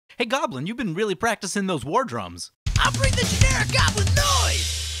Hey Goblin, you've been really practicing those war drums. I'll bring the generic Goblin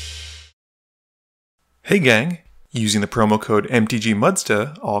noise! Hey gang! Using the promo code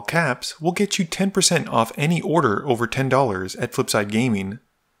MTGMudsta, all caps, will get you 10% off any order over $10 at Flipside Gaming.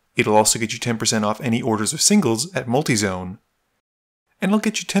 It'll also get you 10% off any orders of singles at Multizone. And it'll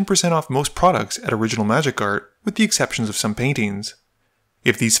get you 10% off most products at Original Magic Art, with the exceptions of some paintings.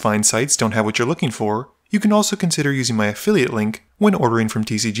 If these fine sites don't have what you're looking for, you can also consider using my affiliate link when ordering from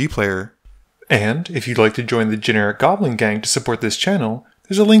TCG Player. And if you'd like to join the Generic Goblin Gang to support this channel,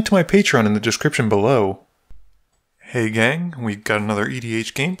 there's a link to my Patreon in the description below. Hey gang, we've got another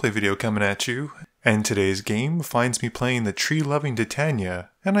EDH gameplay video coming at you, and today's game finds me playing the tree-loving Titania,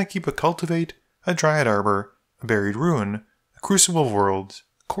 and I keep a Cultivate, a Dryad Arbor, a Buried Ruin, a Crucible of Worlds,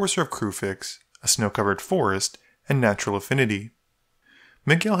 a Courser of Crewfix, a Snow-Covered Forest, and Natural Affinity.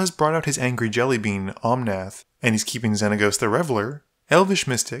 Miguel has brought out his angry jellybean, Omnath, and he's keeping Xenagos the Reveler, Elvish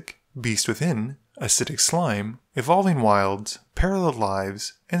Mystic, Beast Within, Acidic Slime, Evolving Wilds, Parallel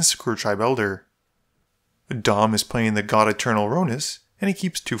Lives, and Secure Tribe Elder. Dom is playing the God Eternal Rhonas, and he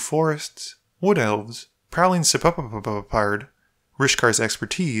keeps 2 Forests, Wood Elves, Prowling Sepupapapard, Rishkar's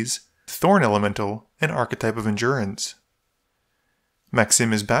Expertise, Thorn Elemental, and Archetype of Endurance.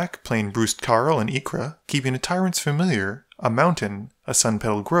 Maxim is back playing Bruse and Ikra, keeping a Tyrant's Familiar, a Mountain, a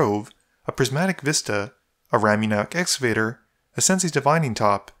Sun-Petal Grove, a Prismatic Vista, a Ramunap Excavator, a Sensei's Divining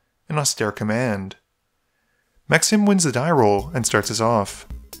Top, and Austere Command. Maxim wins the die roll and starts us off.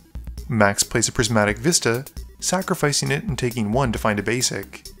 Max plays a Prismatic Vista, sacrificing it and taking 1 to find a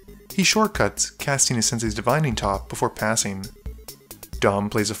basic. He shortcuts, casting his Sensei's Divining Top before passing. Dom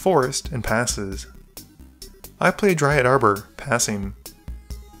plays a Forest and passes. I play a Dryad Arbor, passing.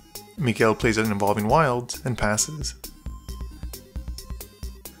 Miguel plays an Evolving Wilds and passes.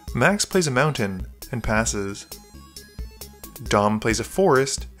 Max plays a Mountain and passes. Dom plays a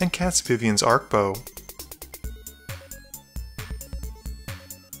Forest and casts Vivian's Arcbow.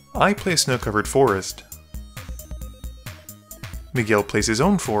 I play a Snow-Covered Forest. Miguel plays his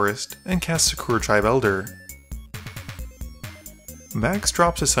own Forest and casts Secure Tribe Elder. Max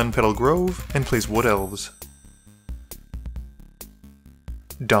drops a Sun-Petal Grove and plays Wood Elves.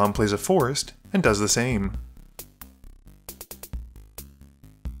 Dom plays a Forest and does the same.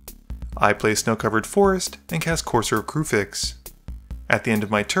 I play Snow-Covered Forest and cast Courser of Crewfix. At the end of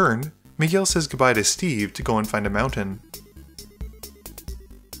my turn, Miguel says goodbye to Steve to go and find a mountain.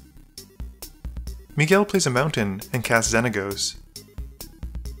 Miguel plays a Mountain and casts Xenagos.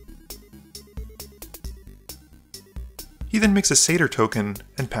 He then makes a Satyr token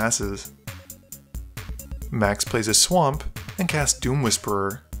and passes. Max plays a Swamp and casts Doom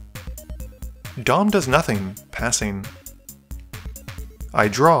Whisperer. Dom does nothing, passing. I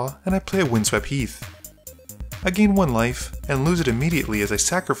draw and I play a Windswept Heath. I gain 1 life and lose it immediately as I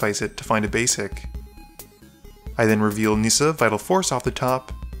sacrifice it to find a basic. I then reveal Nissa Vital Force off the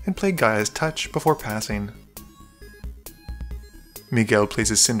top and play Gaia's Touch before passing. Miguel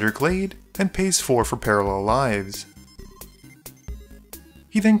plays a Cinder Glade and pays 4 for Parallel Lives.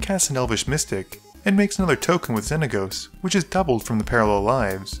 He then casts an Elvish Mystic and makes another token with Xenagos, which is doubled from the Parallel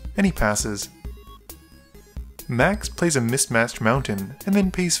Lives, and he passes. Max plays a Mismatched Mountain and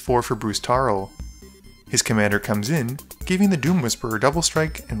then pays 4 for Bruse. His commander comes in, giving the Doom Whisperer double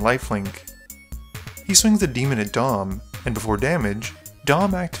strike and lifelink. He swings the demon at Dom, and before damage,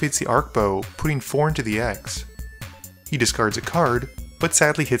 Dom activates the Arcbow, putting 4 into the X. He discards a card, but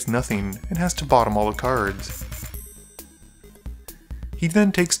sadly hits nothing and has to bottom all the cards. He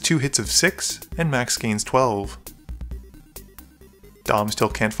then takes 2 hits of 6, and Max gains 12. Dom still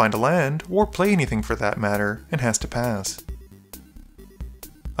can't find a land, or play anything for that matter, and has to pass.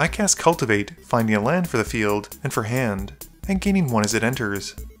 I cast Cultivate, finding a land for the field and for hand, and gaining 1 as it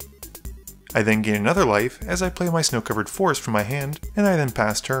enters. I then gain another life as I play my Snow-Covered Forest from my hand, and I then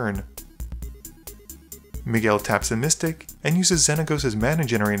pass turn. Miguel taps the Mystic, and uses Xenagos' mana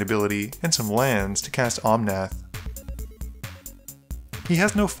generating ability and some lands to cast Omnath. He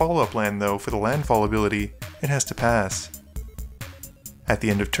has no follow-up land though for the landfall ability, and has to pass. At the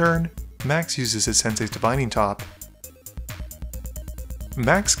end of turn, Max uses his Sensei's Divining Top.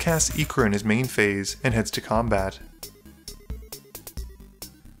 Max casts Ikra in his main phase and heads to combat.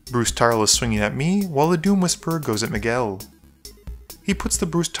 Bruse is swinging at me while the Doom Whisperer goes at Miguel. He puts the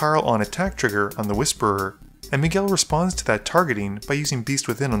Bruse on attack trigger on the Whisperer, and Miguel responds to that targeting by using Beast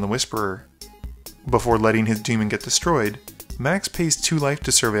Within on the Whisperer. Before letting his demon get destroyed, Max pays 2 life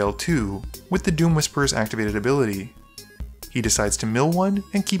to Surveil 2 with the Doom Whisperer's activated ability. He decides to mill 1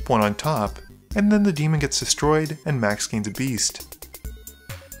 and keep 1 on top, and then the demon gets destroyed and Max gains a beast.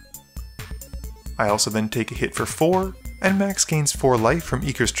 I also then take a hit for 4 and Max gains 4 life from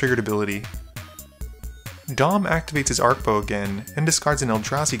Ikra's triggered ability. Dom activates his Arc Bow again and discards an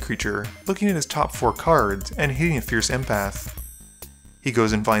Eldrazi creature, looking at his top 4 cards and hitting a Fierce Empath. He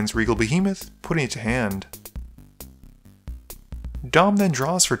goes and finds Regal Behemoth, putting it to hand. Dom then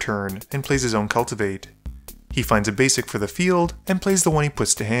draws for turn and plays his own Cultivate. He finds a basic for the field and plays the one he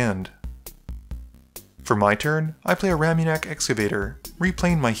puts to hand. For my turn, I play a Ramunap Excavator,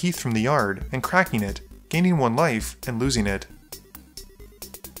 replaying my Heath from the yard and cracking it, gaining 1 life and losing it.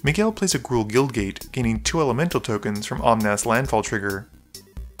 Miguel plays a Gruul Guildgate, gaining 2 elemental tokens from Omnath's landfall trigger.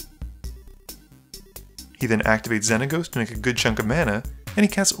 He then activates Xenagos to make a good chunk of mana, and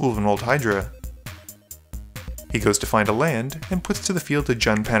he casts Ulvenwald Hydra. He goes to find a land, and puts to the field a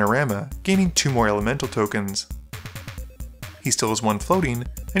Jund Panorama, gaining 2 more elemental tokens. He still has 1 floating,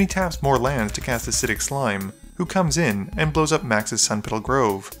 and he taps more lands to cast Acidic Slime, who comes in and blows up Max's Sunpetal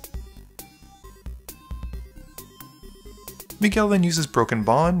Grove. Miguel then uses Broken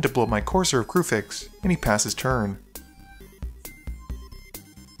Bond to blow up my Courser of Kruphix, and he passes turn.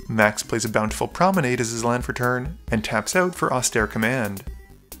 Max plays a Bountiful Promenade as his land for turn, and taps out for Austere Command.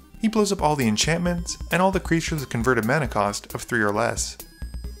 He blows up all the enchantments, and all the creatures with converted mana cost of 3 or less.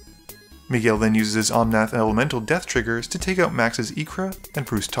 Miguel then uses his Omnath Elemental Death triggers to take out Max's Ikra and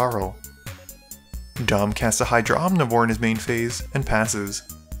Bruse Tarl. Dom casts a Hydra Omnivore in his main phase, and passes.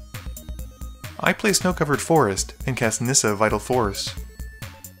 I play Snow-Covered Forest, and cast Nissa Vital Force.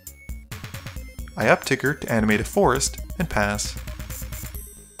 I upticker to animate a forest, and pass.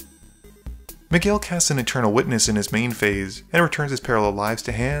 Miguel casts an Eternal Witness in his main phase, and returns his Parallel Lives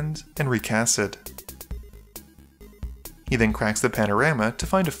to hand, and recasts it. He then cracks the Panorama to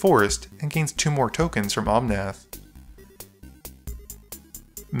find a forest, and gains 2 more tokens from Omnath.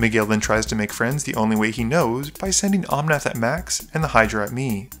 Miguel then tries to make friends the only way he knows by sending Omnath at Max and the Hydra at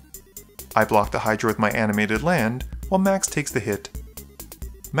me. I block the Hydra with my animated land, while Max takes the hit.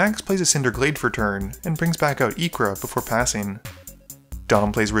 Max plays a Cinder Glade for turn, and brings back out Ikra before passing.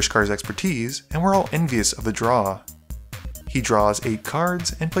 Dom plays Rishkar's Expertise, and we're all envious of the draw. He draws 8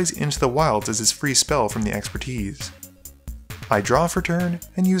 cards, and plays Into the Wilds as his free spell from the Expertise. I draw for turn,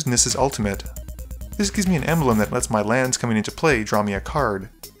 and use Nissa's Ultimate. This gives me an emblem that lets my lands coming into play draw me a card,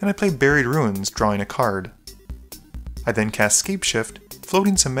 and I play Buried Ruins, drawing a card. I then cast Scapeshift,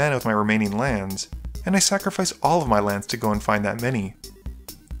 floating some mana with my remaining lands, and I sacrifice all of my lands to go and find that many.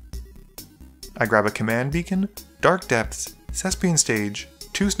 I grab a Command Beacon, Dark Depths, Cespian Stage,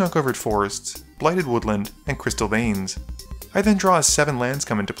 2 Snow-Covered Forests, Blighted Woodland, and Crystal Veins. I then draw as 7 lands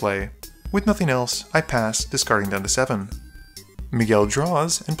come into play. With nothing else, I pass, discarding down to 7. Miguel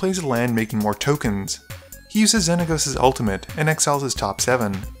draws and plays a land making more tokens. He uses Xenagos' Ultimate and exiles his top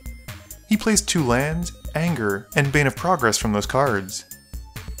 7. He plays 2 lands, Anger, and Bane of Progress from those cards.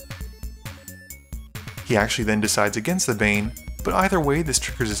 He actually then decides against the Bane, but either way this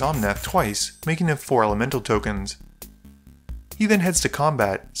triggers his Omnath twice, making him 4 elemental tokens. He then heads to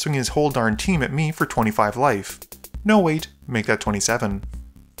combat, swinging his whole darn team at me for 25 life. No wait, make that 27.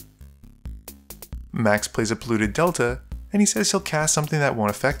 Max plays a Polluted Delta, and he says he'll cast something that won't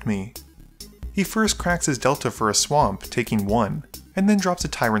affect me. He first cracks his Delta for a Swamp, taking 1, and then drops a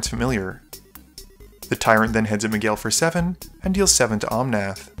Tyrant's Familiar. The Tyrant then heads at Miguel for 7, and deals 7 to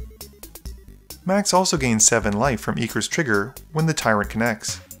Omnath. Max also gains 7 life from Ikra's trigger when the Tyrant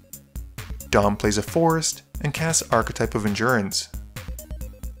connects. Dom plays a Forest, and casts Archetype of Endurance.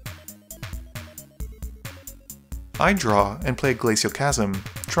 I draw and play a Glacial Chasm,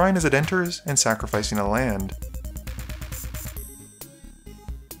 drawing as it enters and sacrificing a land.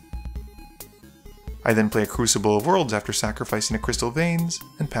 I then play a Crucible of Worlds after sacrificing a Crystal Veins,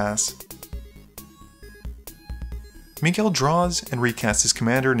 and pass. Miguel draws and recasts his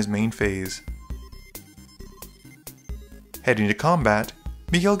commander in his main phase. Heading to combat,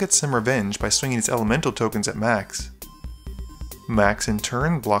 Miguel gets some revenge by swinging his elemental tokens at Max. Max in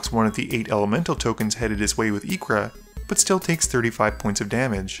turn blocks one of the 8 elemental tokens headed his way with Ikra, but still takes 35 points of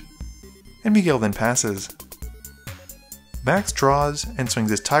damage. And Miguel then passes. Max draws and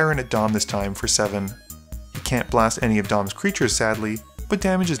swings his Tyrant at Dom this time for 7. He can't blast any of Dom's creatures sadly, but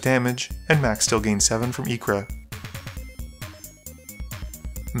damage is damage, and Max still gains 7 from Ikra.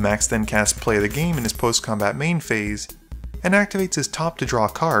 Max then casts Play of the Game in his post-combat main phase, and activates his top to draw a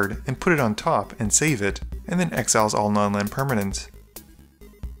card and put it on top and save it, and then exiles all non-land permanents.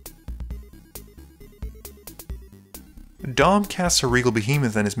 Dom casts a Regal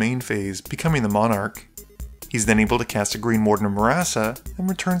Behemoth in his main phase, becoming the Monarch. He's then able to cast a Green Warden of Marassa, and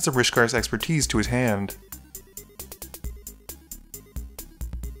returns the Rishkar's Expertise to his hand.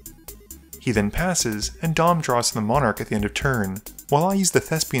 He then passes, and Dom draws to the Monarch at the end of turn, while I use the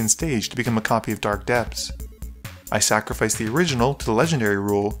Thespian Stage to become a copy of Dark Depths. I sacrifice the original to the legendary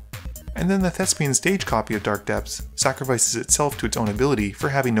rule, and then the Thespian stage copy of Dark Depths sacrifices itself to its own ability for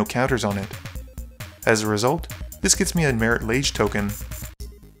having no counters on it. As a result, this gets me a Merit Lage token.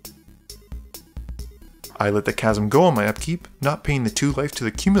 I let the Chasm go on my upkeep, not paying the 2 life to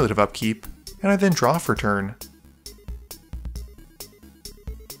the cumulative upkeep, and I then draw for turn.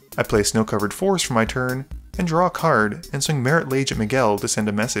 I play a Snow-Covered Forest for my turn, and draw a card, and swing Merit Lage at Miguel to send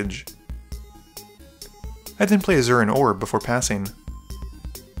a message. I then play a Zurin Orb before passing.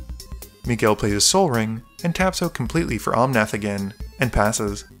 Miguel plays a Soul Ring, and taps out completely for Omnath again, and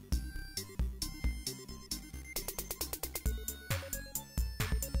passes.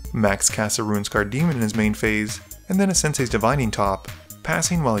 Max casts a Runescarred Demon in his main phase, and then a Sensei's Divining Top,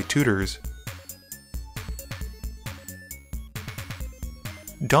 passing while he tutors.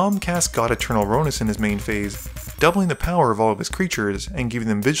 Dom casts God Eternal Rhonas in his main phase, doubling the power of all of his creatures and giving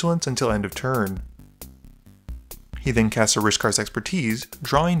them vigilance until end of turn. He then casts a Rishkar's Expertise,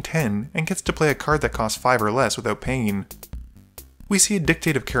 drawing 10, and gets to play a card that costs 5 or less without paying. We see a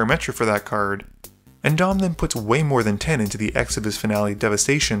Dictate of Karametra for that card, and Dom then puts way more than 10 into the Exodus Finale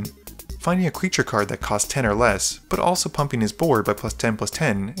Devastation, finding a creature card that costs 10 or less, but also pumping his board by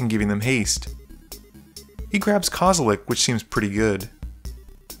 +10/+10 and giving them haste. He grabs Kozilek, which seems pretty good.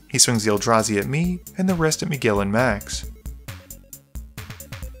 He swings the Eldrazi at me, and the rest at Miguel and Max.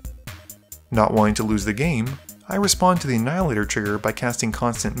 Not wanting to lose the game, I respond to the Annihilator trigger by casting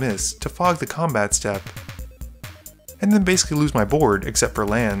Constant Miss to fog the combat step, and then basically lose my board except for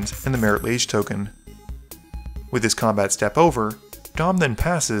lands and the Merit Lage token. With his combat step over, Dom then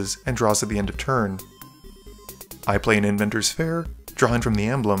passes and draws at the end of turn. I play an Inventor's Fair, drawing from the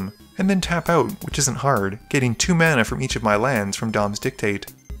emblem, and then tap out, which isn't hard, getting 2 mana from each of my lands from Dom's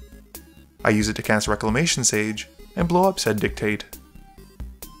Dictate. I use it to cast Reclamation Sage, and blow up said Dictate.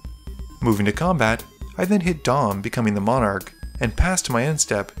 Moving to combat, I then hit Dom, becoming the Monarch, and pass to my end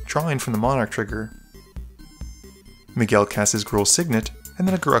step, drawing from the Monarch trigger. Miguel casts his Gruul Signet, and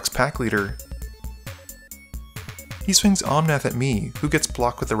then a Grux Pack Leader. He swings Omnath at me, who gets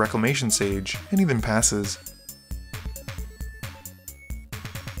blocked with the Reclamation Sage, and he then passes.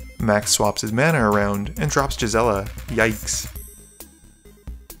 Max swaps his mana around and drops Gisela. Yikes.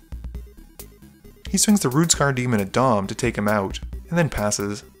 He swings the Runescarred Demon at Dom to take him out, and then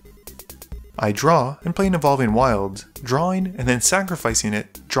passes. I draw and play an Evolving Wilds, drawing and then sacrificing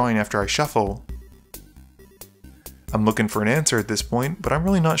it, drawing after I shuffle. I'm looking for an answer at this point, but I'm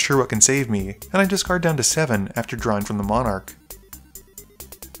really not sure what can save me, and I discard down to 7 after drawing from the Monarch.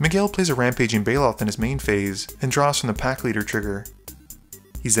 Miguel plays a Rampaging Baloth in his main phase, and draws from the Pack Leader trigger.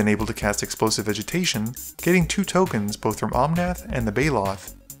 He's then able to cast Explosive Vegetation, getting 2 tokens both from Omnath and the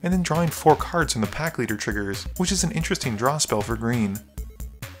Baloth, and then drawing 4 cards from the Pack Leader triggers, which is an interesting draw spell for green.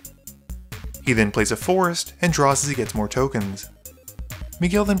 He then plays a Forest, and draws as he gets more tokens.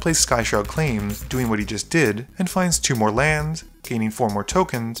 Miguel then plays Skyshroud Claims, doing what he just did, and finds 2 more lands, gaining 4 more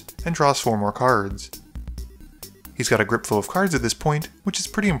tokens, and draws 4 more cards. He's got a grip full of cards at this point, which is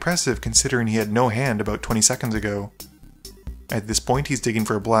pretty impressive considering he had no hand about 20 seconds ago. At this point he's digging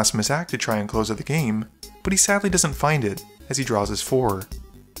for a Blasphemous Act to try and close out the game, but he sadly doesn't find it, as he draws his 4.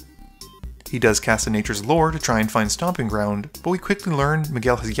 He does cast a Nature's Lore to try and find Stomping Ground, but we quickly learn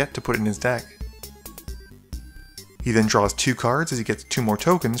Miguel has yet to put it in his deck. He then draws 2 cards as he gets 2 more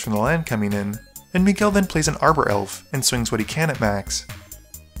tokens from the land coming in, and Miguel then plays an Arbor Elf and swings what he can at Max.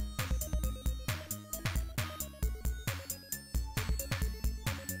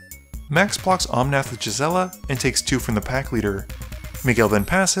 Max blocks Omnath with Gisela and takes 2 from the Pack Leader. Miguel then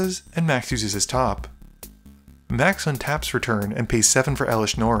passes, and Max uses his top. Max untaps for turn and pays 7 for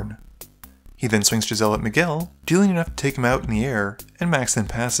Elesh Norn. He then swings Gisela at Miguel, dealing enough to take him out in the air, and Max then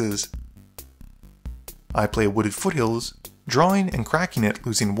passes. I play Wooded Foothills, drawing and cracking it,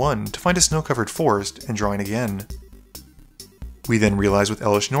 losing 1 to find a snow-covered forest and drawing again. We then realize with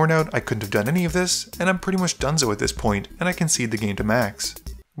Elesh Norn out I couldn't have done any of this, and I'm pretty much donezo at this point, and I concede the game to Max.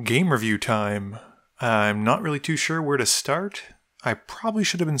 Game review time. I'm not really too sure where to start. I probably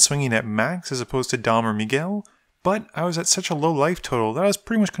should have been swinging at Max as opposed to Dom or Miguel, but I was at such a low life total that I was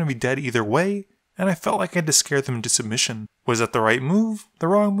pretty much going to be dead either way, and I felt like I had to scare them into submission. Was that the right move? The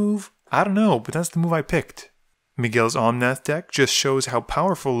wrong move? I don't know, but that's the move I picked. Miguel's Omnath deck just shows how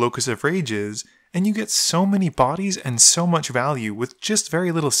powerful Locus of Rage is, and you get so many bodies and so much value with just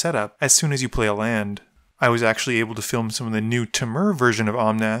very little setup as soon as you play a land. I was actually able to film some of the new Temur version of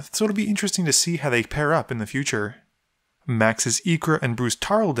Omnath, so it'll be interesting to see how they pair up in the future. Max's Ikra and Bruse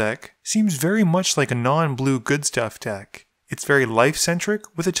Tarl deck seems very much like a non-blue good stuff deck. It's very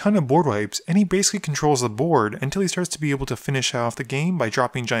life-centric, with a ton of board wipes, and he basically controls the board until he starts to be able to finish off the game by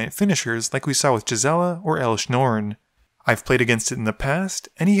dropping giant finishers like we saw with Gisela or Elish Norn. I've played against it in the past,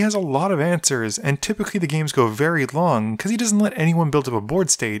 and he has a lot of answers, and typically the games go very long because he doesn't let anyone build up a board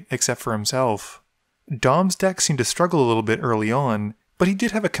state except for himself. Dom's deck seemed to struggle a little bit early on, but he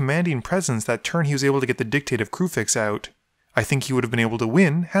did have a commanding presence that turn he was able to get the Dictate of Krufix out. I think he would have been able to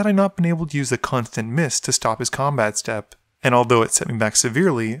win had I not been able to use the constant miss to stop his combat step. And although it set me back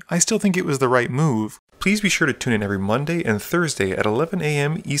severely, I still think it was the right move. Please be sure to tune in every Monday and Thursday at 11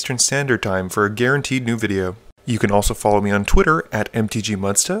 AM Eastern Standard Time for a guaranteed new video. You can also follow me on Twitter at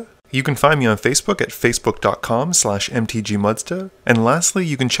MTGMudsta. You can find me on Facebook at facebook.com/MTGMudsta. And lastly,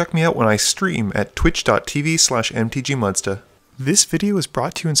 you can check me out when I stream at twitch.tv/MTGMudsta. This video is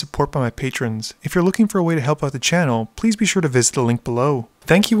brought to you in support by my patrons. If you're looking for a way to help out the channel, please be sure to visit the link below.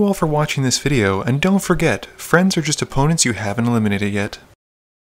 Thank you all for watching this video, and don't forget, friends are just opponents you haven't eliminated yet.